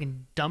 She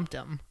freaking dumped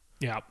him.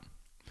 Yeah.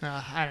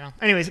 I don't know.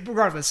 Anyways,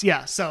 regardless,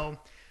 yeah. So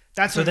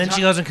that's so then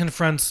she goes and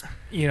confronts,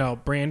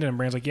 Brandon, and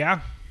Brandon's like,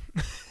 yeah,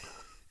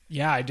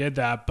 yeah, I did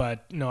that,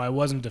 but no, I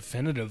wasn't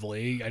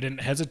definitively. I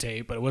didn't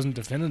hesitate, but it wasn't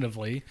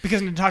definitively.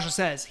 Because Natasha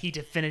says he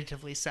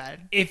definitively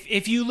said.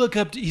 If you look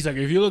up, he's like,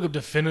 if you look up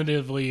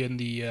definitively in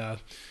the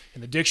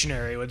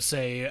dictionary, it would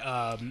say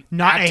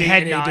not a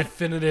head in nod. a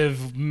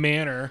definitive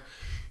manner.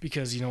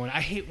 Because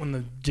I hate when the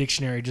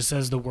dictionary just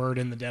says the word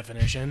in the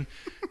definition.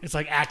 It's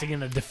like acting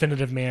in a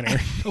definitive manner.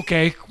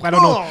 Okay, I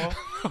don't know.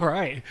 All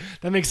right,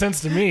 that makes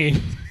sense to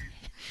me.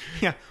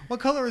 Yeah.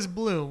 What color is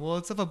blue? Well,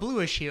 it's of a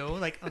bluish hue.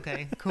 Like,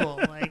 okay, cool.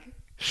 Like,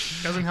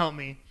 doesn't help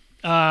me.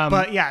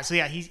 But yeah, so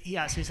he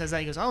says that.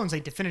 He goes, I wouldn't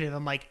say definitive.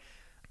 I'm like,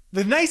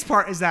 the nice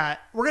part is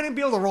that we're gonna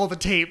be able to roll the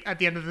tape at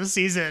the end of the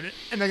season,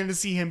 and they're gonna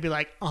see him be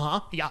like,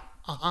 yeah,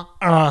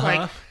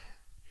 like,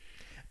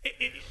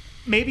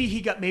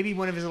 maybe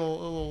one of his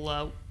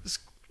little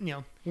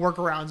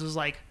workarounds was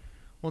like,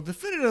 well,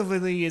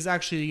 definitively is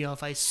actually,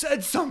 if I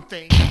said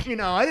something,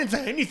 I didn't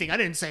say anything. I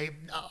didn't say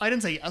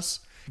yes.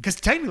 Because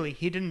technically,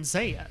 he didn't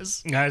say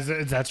yes.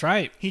 That's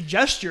right. He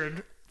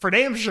gestured for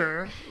damn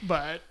sure,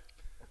 but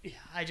yeah,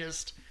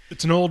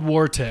 It's an old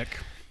war tick.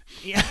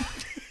 Yeah.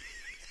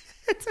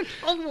 It's an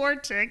old war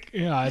tick.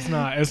 Yeah, it's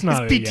not His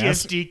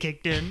PTSD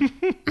kicked in.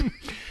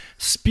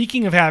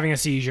 Speaking of having a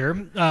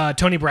seizure,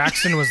 Toni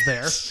Braxton was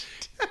there.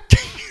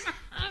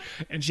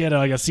 And she had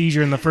a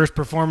seizure in the first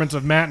performance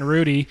of Matt and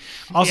Rudy.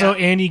 Also,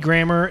 Andy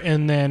Grammer,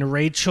 and then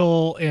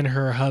Rachel and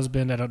her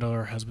husband. I don't know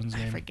her husband's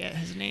name. I forget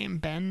his name.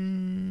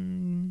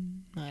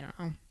 Ben. I don't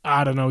know.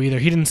 I don't know either.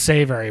 He didn't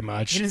say very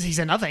much. He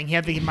said nothing. He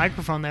had the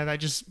microphone there that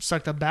just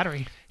sucked up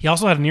battery. He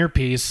also had an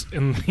earpiece,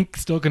 and he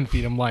still couldn't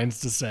feed him lines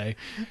to say.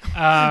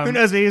 Who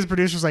knows? Maybe his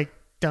producer's like,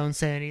 don't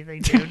say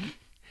anything, dude.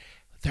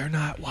 They're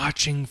not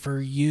watching for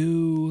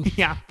you.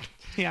 Yeah.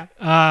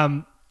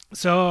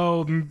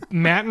 So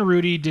Matt and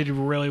Rudy did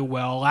really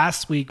well.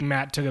 Last week,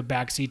 Matt took a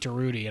backseat to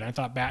Rudy, and I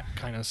thought Matt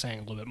kind of sang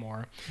a little bit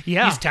more.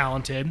 Yeah. He's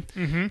talented.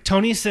 Mm-hmm.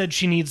 Toni said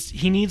he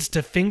needs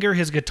to finger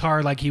his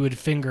guitar like he would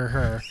finger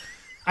her.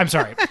 I'm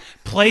sorry,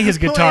 play his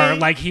guitar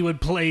like he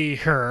would play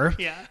her.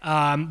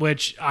 Yeah.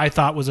 Which I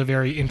thought was a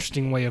very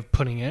interesting way of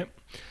putting it.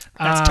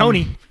 That's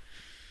Toni.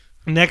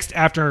 Next,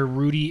 after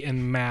Rudy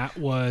and Matt,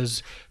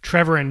 was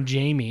Trevor and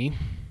Jamie.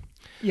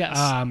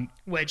 Yes.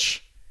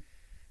 Which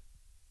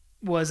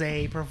was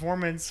a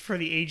performance for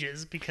the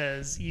ages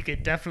because you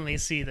could definitely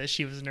see that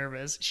she was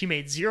nervous. She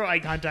made zero eye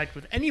contact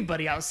with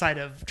anybody outside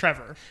of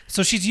Trevor.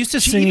 So she's used to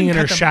singing in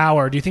her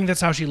shower. Do you think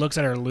that's how she looks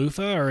at her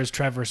loofah, or is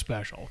Trevor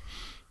special?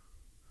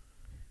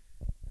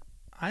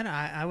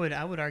 I would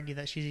argue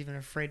that she's even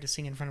afraid to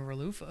sing in front of her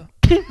loofah.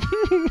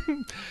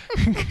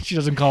 She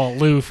doesn't call it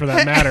Lou for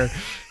that matter.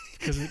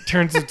 Because it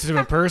turns into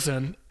a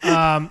person,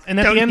 and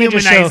at the end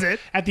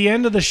at the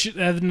end of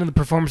the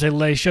performance,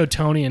 they show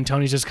Toni, and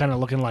Toni's just kind of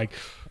looking like,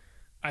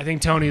 I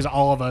think Toni's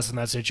all of us in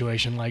that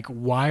situation. Like,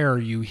 why are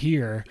you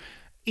here?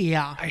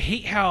 Yeah, I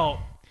hate how.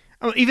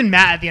 Oh, even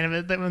Matt at the end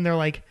of it, when they're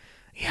like,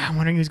 "Yeah, I'm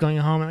wondering who's going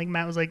home," and like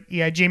Matt was like,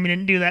 "Yeah, Jamie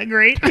didn't do that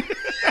great."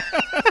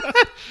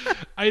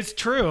 It's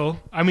true.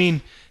 I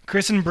mean,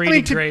 Chris and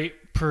Brady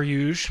great per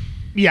usual.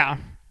 Yeah,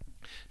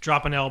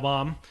 drop an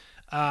L-bomb.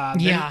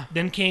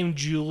 Then came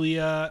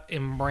Julia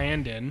and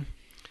Brandon,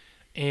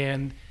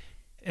 and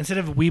instead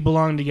of we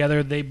belong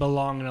together, they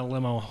belong in a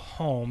limo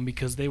home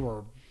because they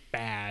were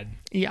bad.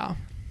 Yeah,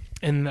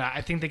 and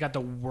I think they got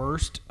the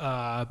worst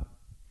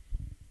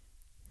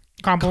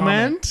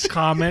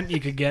comment you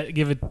could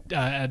give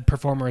a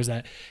performer is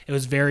that it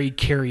was very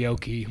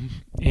karaoke,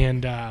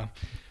 and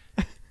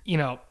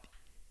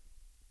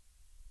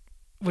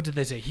what did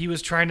they say? He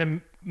was trying to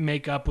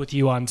make up with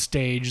you on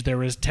stage. There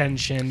was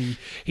tension.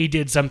 He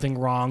did something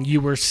wrong. You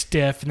were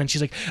stiff. And then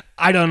she's like,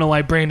 I don't know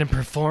why Brandon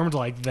performed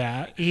like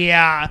that.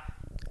 Yeah.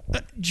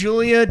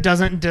 Julia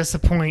doesn't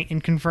disappoint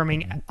in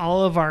confirming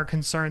all of our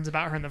concerns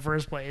about her in the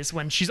first place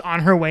when she's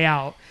on her way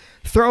out,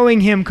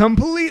 throwing him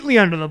completely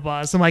under the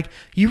bus. I'm like,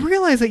 you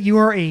realize that you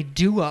are a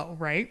duo,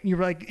 right? You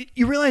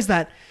realize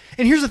that.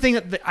 And here's the thing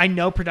that I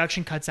know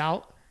production cuts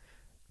out.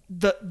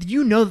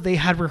 that they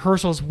had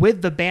rehearsals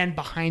with the band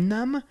behind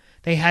them.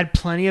 They had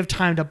plenty of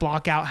time to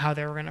block out how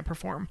they were going to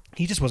perform.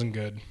 He just wasn't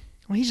good.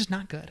 Well, he's just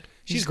not good.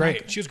 She's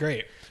great. She was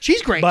great.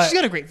 She's great. But, she's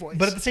got a great voice.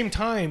 But at the same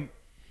time,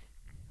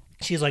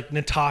 she's like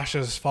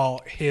Natasha's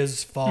fault,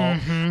 his fault.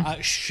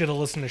 Should have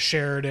listened to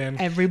Sheridan.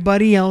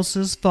 Everybody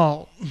else's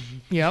fault.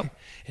 Yep.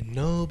 And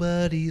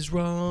nobody's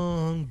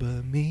wrong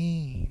but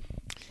me.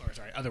 Or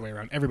sorry, other way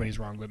around. Everybody's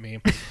wrong but me.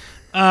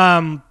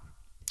 And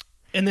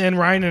then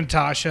Ryan and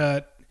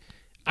Natasha,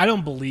 I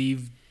don't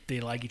believe they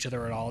like each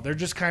other at all. They're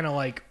just kind of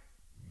like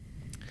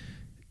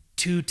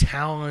two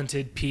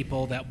talented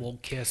people that will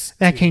kiss.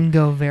 That can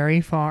go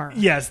very far.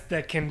 Yes,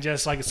 that can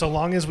just like, so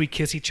long as we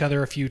kiss each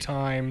other a few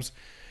times,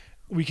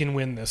 we can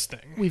win this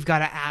thing. We've got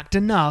to act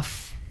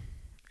enough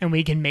and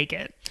we can make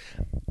it.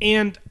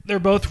 And they're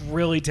both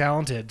really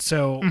talented.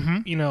 So,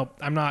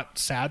 I'm not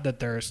sad that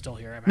they're still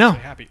here. I'm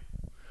actually happy.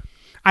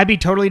 I'd be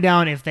totally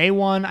down if they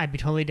won. I'd be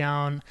totally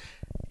down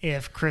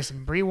if Chris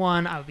and Bree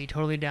won. I would be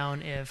totally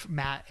down if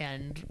Matt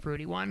and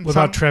Rudy won. What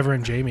about Trevor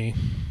and Jamie?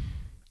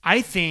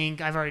 I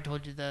think, I've already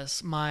told you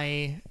this,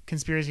 my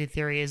conspiracy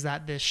theory is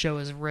that this show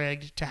is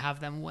rigged to have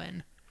them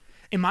win.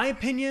 In my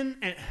opinion,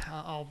 like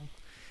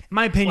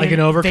an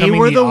overcoming they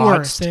were the odds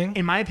worst. thing?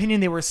 In my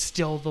opinion, they were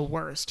still the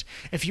worst.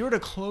 If you were to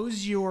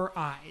close your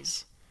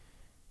eyes,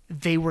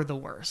 they were the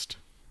worst.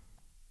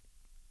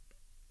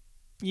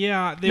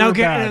 Yeah, they were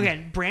bad.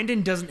 Again,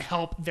 Brandon doesn't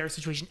help their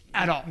situation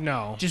at all.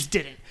 No. Just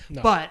didn't.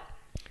 No. But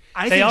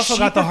I They think also she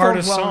got the performed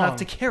hardest well song. enough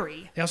to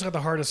carry. They also got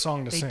the hardest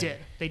song to sing.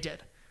 They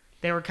did.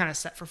 They were kind of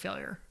set for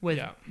failure with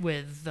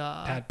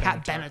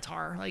Pat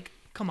Benatar. Like,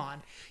 come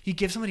on. You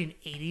give somebody an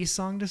 80s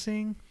song to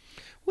sing?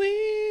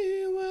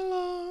 We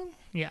belong.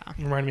 Yeah.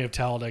 Reminded me of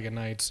Talladega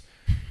Nights.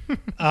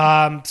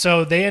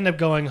 So they end up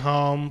going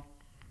home.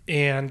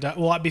 And,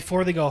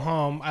 before they go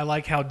home, I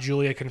like how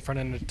Julia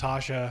confronted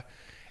Natasha.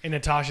 And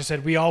Natasha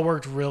said, we all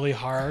worked really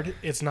hard.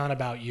 It's not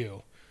about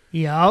you.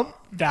 Yep.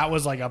 That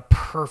was like a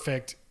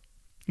perfect,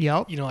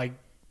 Yep.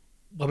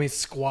 Let me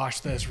squash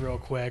this real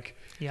quick.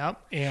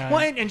 Yep.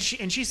 And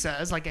she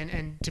says, like,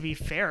 and to be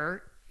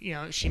fair,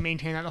 she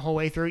maintained that the whole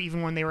way through,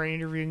 even when they were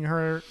interviewing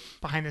her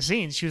behind the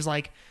scenes. She was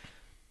like,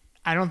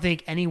 I don't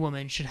think any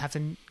woman should have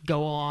to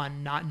go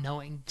on not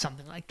knowing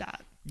something like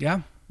that.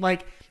 Yeah.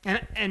 Like,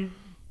 and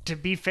to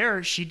be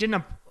fair, she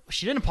didn't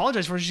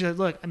apologize for it. She said,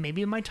 look,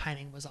 maybe my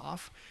timing was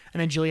off. And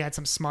then Julia had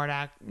some smart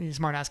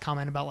ass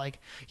comment about like,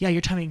 yeah,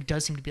 your timing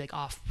does seem to be like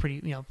off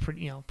pretty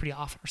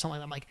off or something like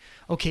that. I'm like,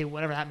 okay,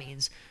 whatever that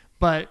means.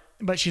 But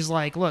she's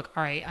like, look,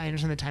 all right, I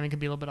understand the timing could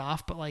be a little bit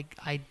off, but like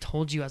I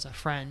told you as a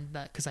friend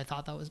that because I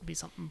thought that would be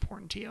something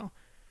important to you,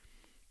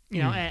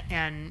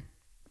 and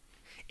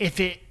I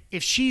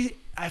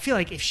feel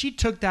like if she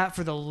took that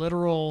for the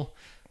literal,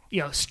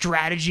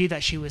 strategy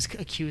that she was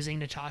accusing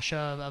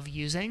Natasha of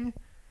using,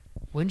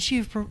 wouldn't she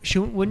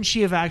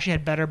have actually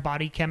had better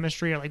body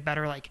chemistry or like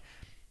better like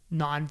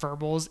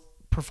nonverbals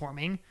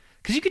performing?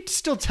 Because you could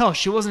still tell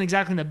she wasn't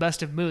exactly in the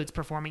best of moods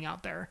performing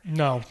out there.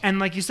 No. And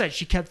like you said,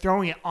 she kept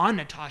throwing it on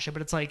Natasha,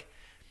 but it's like,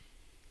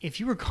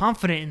 if you were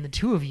confident in the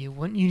two of you,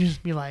 wouldn't you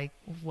just be like,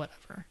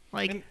 whatever?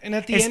 Like, and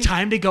at the end,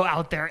 time to go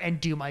out there and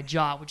do my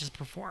job, which is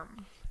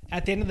perform.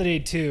 At the end of the day,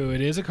 too,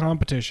 it is a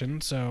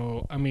competition.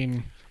 So, I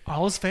mean,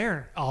 all is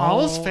fair.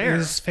 All is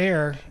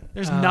fair.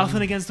 There's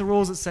nothing against the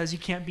rules that says you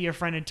can't be a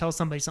friend and tell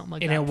somebody something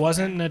like that. And it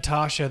wasn't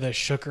Natasha that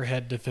shook her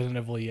head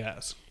definitively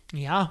yes.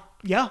 Yeah.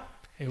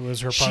 It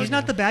was her partner. She's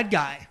not the bad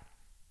guy.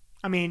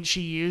 I mean,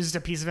 she used a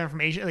piece of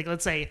information. Like,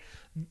 let's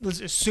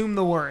assume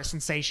the worst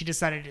and say she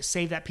decided to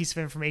save that piece of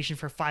information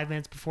for 5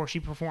 minutes before she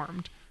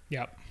performed.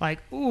 Yep. Like,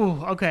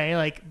 ooh, okay.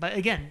 Like, but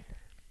again,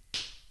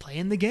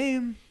 playing the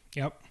game.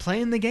 Yep.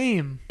 Playing the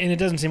game. And it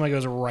doesn't seem like it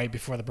was right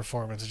before the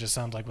performance. It just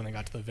sounds like when they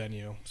got to the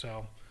venue.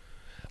 So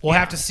we'll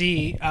have to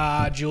see.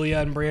 Julia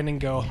and Brandon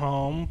go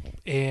home.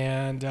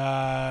 And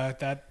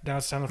that now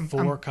it's down to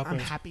four couples. I'm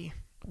happy.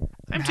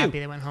 I'm happy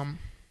they went home.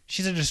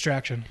 She's a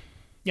distraction.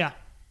 Yeah.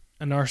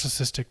 A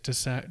narcissistic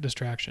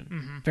distraction.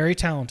 Mm-hmm. Very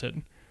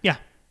talented. Yeah.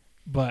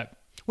 But.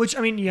 Which,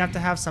 I mean, you have to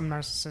have some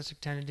narcissistic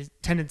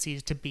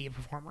tendencies to be a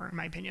performer, in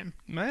my opinion.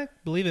 I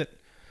believe it.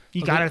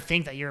 You got to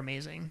think that you're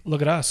amazing.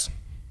 Look at us.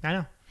 I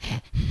know.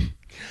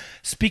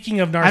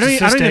 Speaking of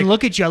narcissistic... I don't even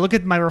look at you. I look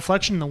at my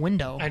reflection in the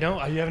window. I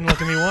know. You haven't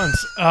looked at me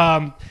once.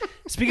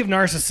 Speaking of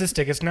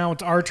narcissistic,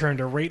 it's our turn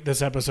to rate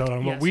this episode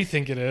on what we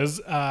think it is.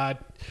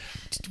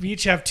 We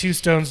each have 2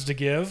 stones to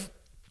give.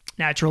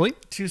 Naturally.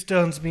 2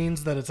 stones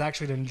means that it's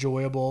actually an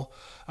enjoyable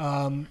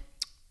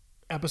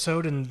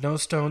episode, and no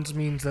stones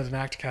means that an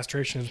act of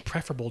castration is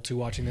preferable to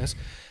watching this.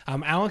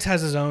 Alex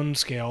has his own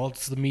scale.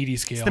 It's the meaty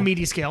scale. It's the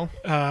meaty scale.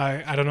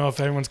 I don't know if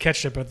everyone's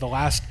catched it, but the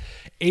last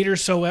 8 or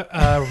so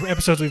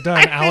episodes we've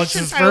done,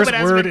 Alex's first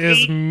word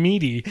is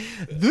meaty.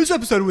 This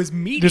episode was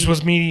meaty. This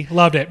was meaty.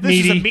 Loved it.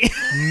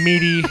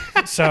 Meaty.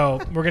 So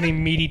we're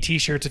getting meaty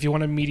t-shirts. If you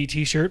want a meaty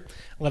t-shirt,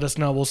 let us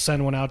know. We'll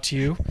send one out to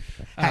you.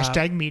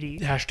 Hashtag meaty.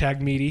 Hashtag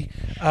meaty.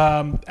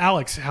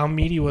 Alex, how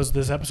meaty was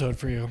this episode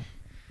for you?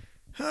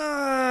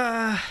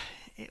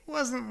 It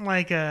wasn't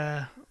like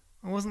a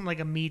It wasn't like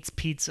a meats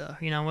pizza,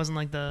 you know. It wasn't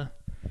like the.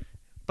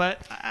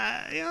 But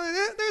you know,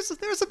 it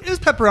was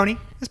pepperoni.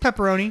 It was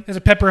pepperoni. There's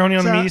a pepperoni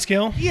on the meaty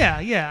scale.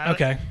 Yeah.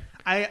 Okay.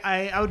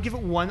 I would give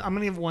it one. I'm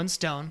gonna give it 1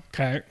 stone.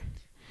 Okay.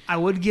 I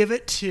would give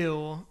it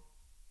 2,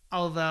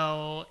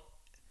 although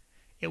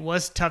it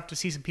was tough to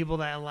see some people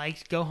that I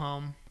liked go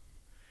home,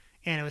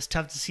 and it was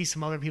tough to see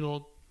some other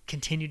people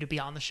continue to be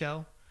on the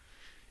show.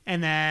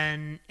 And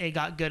then it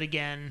got good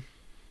again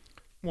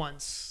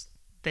once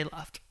they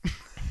left.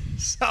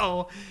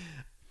 So,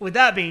 with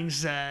that being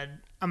said,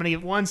 I'm going to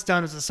give 1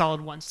 stone as a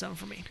solid 1 stone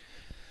for me.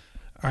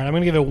 All right, I'm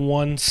going to give it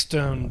 1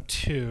 stone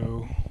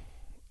too,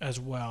 as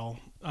well.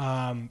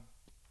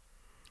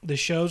 The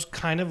show's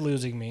kind of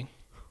losing me.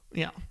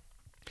 Yeah.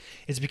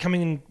 It's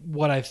becoming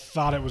what I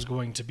thought it was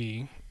going to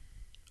be.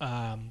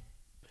 I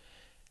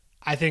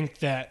think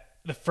that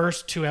the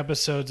first 2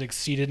 episodes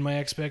exceeded my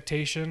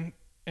expectation,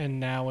 and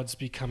now it's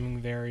becoming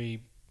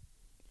very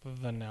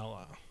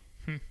vanilla.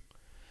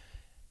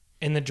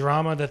 And the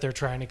drama that they're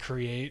trying to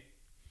create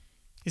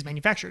is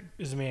manufactured.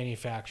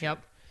 Yep.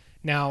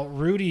 Now,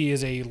 Rudy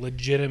is a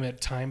legitimate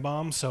time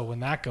bomb, so when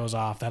that goes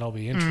off, that'll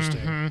be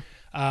interesting.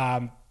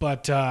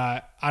 But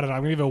I don't know.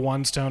 I'm going to give it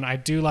 1 stone. I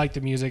do like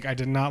the music. I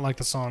did not like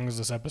the songs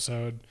this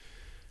episode.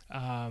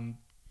 I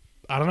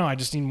don't know. I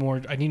just need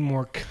more. I need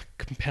more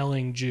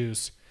compelling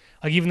juice.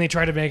 Like, even they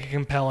try to make it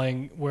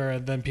compelling, where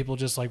then people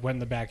just like went in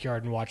the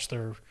backyard and watched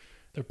their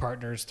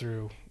partners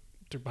through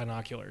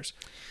binoculars.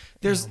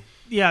 There's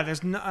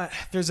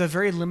a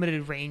very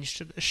limited range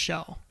to this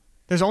show.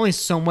 There's only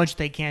so much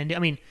they can do. I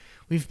mean,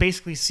 we've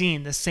basically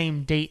seen the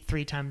same date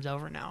 3 times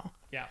over now.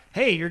 Yeah.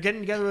 Hey, you're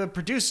getting together with a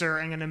producer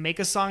and going to make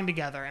a song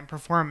together and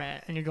perform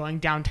it, and you're going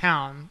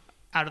downtown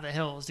out of the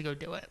hills to go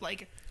do it.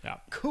 Like, yeah,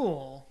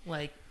 cool.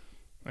 Like,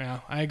 yeah,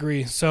 I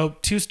agree. So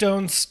 2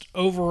 stones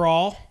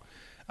overall.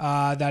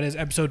 That is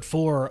episode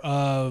 4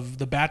 of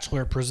The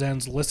Bachelor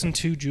presents Listen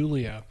to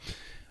Julia,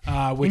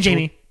 which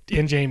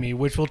Jamie,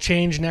 which will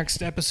change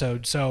next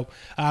episode. So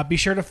be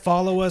sure to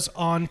follow us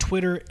on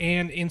Twitter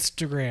and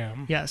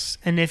Instagram. Yes,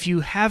 and if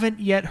you haven't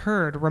yet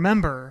heard,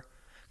 remember,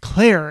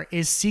 Claire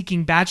is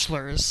seeking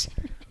bachelors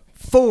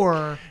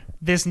for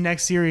this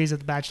next series of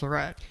The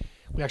Bachelorette.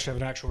 We actually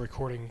have an actual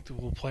recording that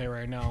we'll play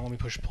right now. Let me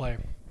push play.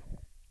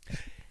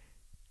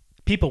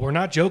 People, we're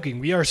not joking.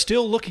 We are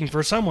still looking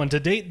for someone to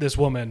date this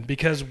woman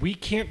because we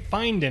can't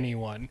find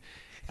anyone.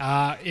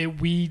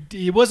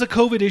 It was a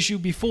COVID issue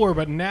before,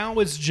 but now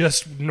it's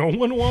just no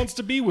one wants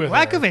to be with her.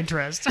 Lack of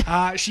interest.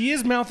 She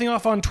is mouthing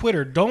off on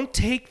Twitter. Don't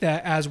take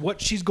that as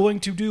what she's going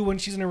to do when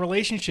she's in a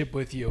relationship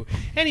with you.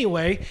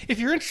 Anyway, if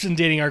you're interested in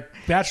dating our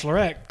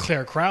bachelorette,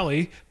 Claire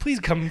Crowley, please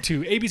come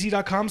to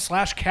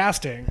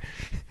abc.com/casting.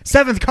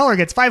 7th caller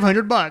gets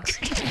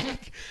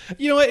 $500.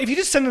 You know what? If you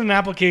just send in an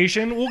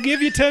application, we'll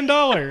give you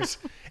 $10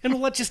 and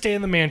we'll let you stay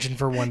in the mansion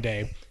for 1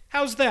 day.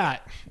 How's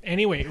that?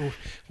 Anyway,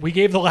 we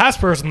gave the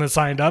last person that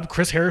signed up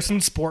Chris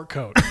Harrison's sport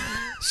coat.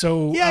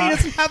 So yeah, he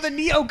doesn't have the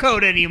Neo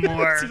code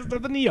anymore. He doesn't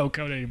have the Neo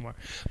code anymore.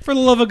 For the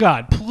love of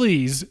God,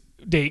 please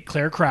date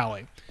Claire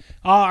Crowley.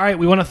 All right,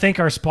 we want to thank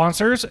our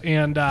sponsors,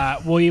 and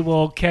we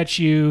will catch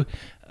you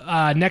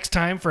next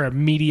time for a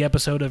meaty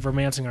episode of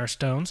Romancing Our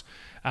Stones.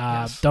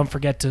 Yes. Don't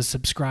forget to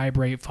subscribe,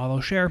 rate,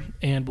 follow, share,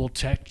 and we'll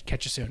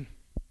catch you soon.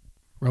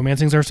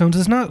 Romancing Our Stones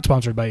is not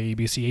sponsored by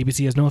ABC.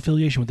 ABC has no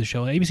affiliation with the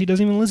show. ABC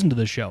doesn't even listen to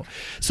the show.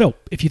 So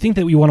if you think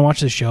that we want to watch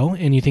this show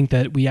and you think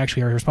that we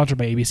actually are sponsored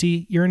by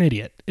ABC, you're an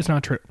idiot. It's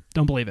not true.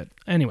 Don't believe it.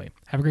 Anyway,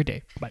 have a great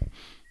day. Bye.